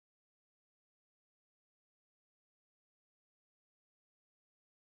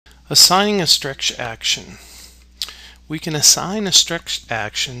Assigning a stretch action. We can assign a stretch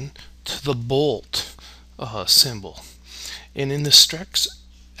action to the bolt symbol. And in the stretch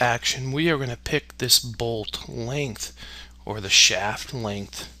action, we are going to pick this bolt length or the shaft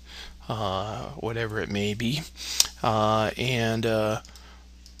length, whatever it may be. We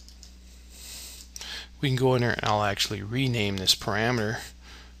can go in there and I'll actually rename this parameter.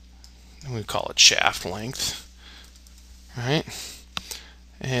 And we call it shaft length. Right?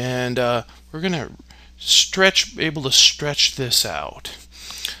 And we're going to able to stretch this out.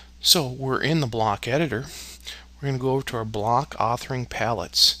 So we're in the block editor. We're going to go over to our block authoring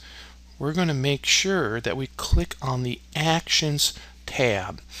palettes. We're going to make sure that we click on the Actions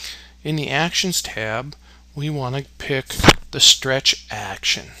tab. In the Actions tab, we want to pick the stretch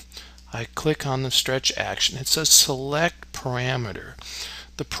action. I click on the stretch action. It says select parameter.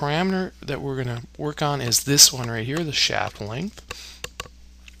 The parameter that we're going to work on is this one right here, the shaft length.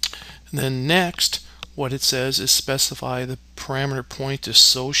 And then next, what it says is specify the parameter point to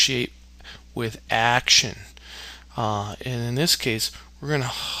associate with action. And in this case, we're going to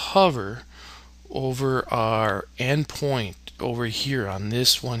hover over our endpoint over here on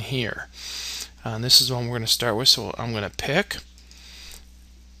this one here. And this is the one we're going to start with, so I'm going to pick.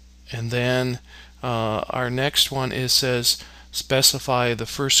 And then our next one says specify the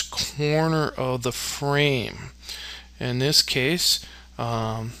first corner of the frame. In this case,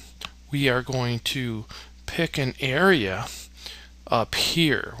 we are going to pick an area up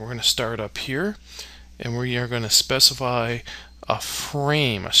here. We're going to start up here, and we are going to specify a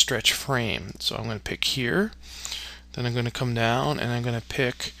frame, a stretch frame. So I'm going to pick here, then I'm going to come down and I'm going to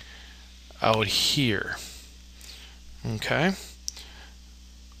pick out here. Okay.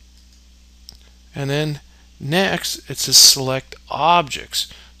 And then next it says select objects.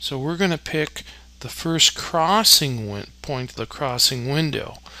 So we're going to pick the first crossing point of the crossing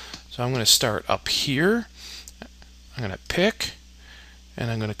window. So I'm going to start up here. I'm going to pick,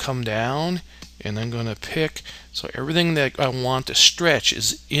 and I'm going to come down, and I'm going to pick. So everything that I want to stretch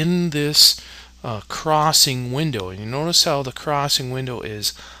is in this crossing window. And you notice how the crossing window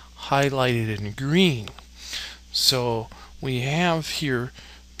is highlighted in green. So we have here,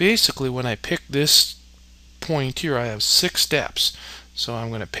 basically when I pick this point here, I have 6 steps. So I'm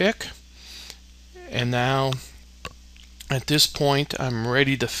going to pick, and now at this point I'm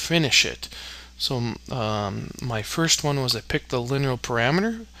ready to finish it. So my first one was I picked the linear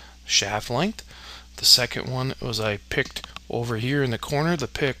parameter, shaft length. The second one was I picked over here in the corner to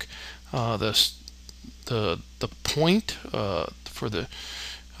pick the point for the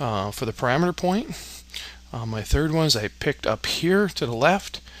parameter point. My third one is I picked up here to the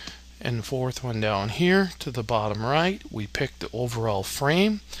left, and the fourth one down here to the bottom right. We picked the overall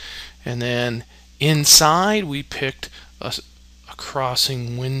frame, and then inside we picked a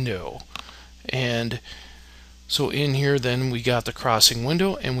crossing window. And so in here then we got the crossing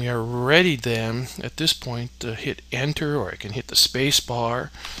window, and we are ready then at this point to hit enter, or I can hit the space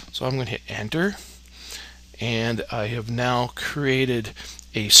bar. So I'm going to hit enter, and I have now created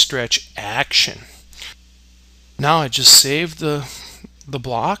a stretch action. Now I just saved the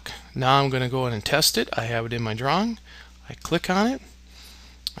block. Now I'm going to go in and test it. I have it in my drawing. I click on it,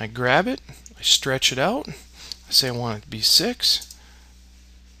 I grab it, I stretch it out. I say I want it to be 6,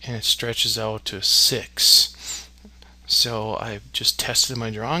 and it stretches out to 6. So I've just tested my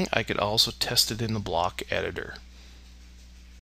drawing. I could also test it in the block editor.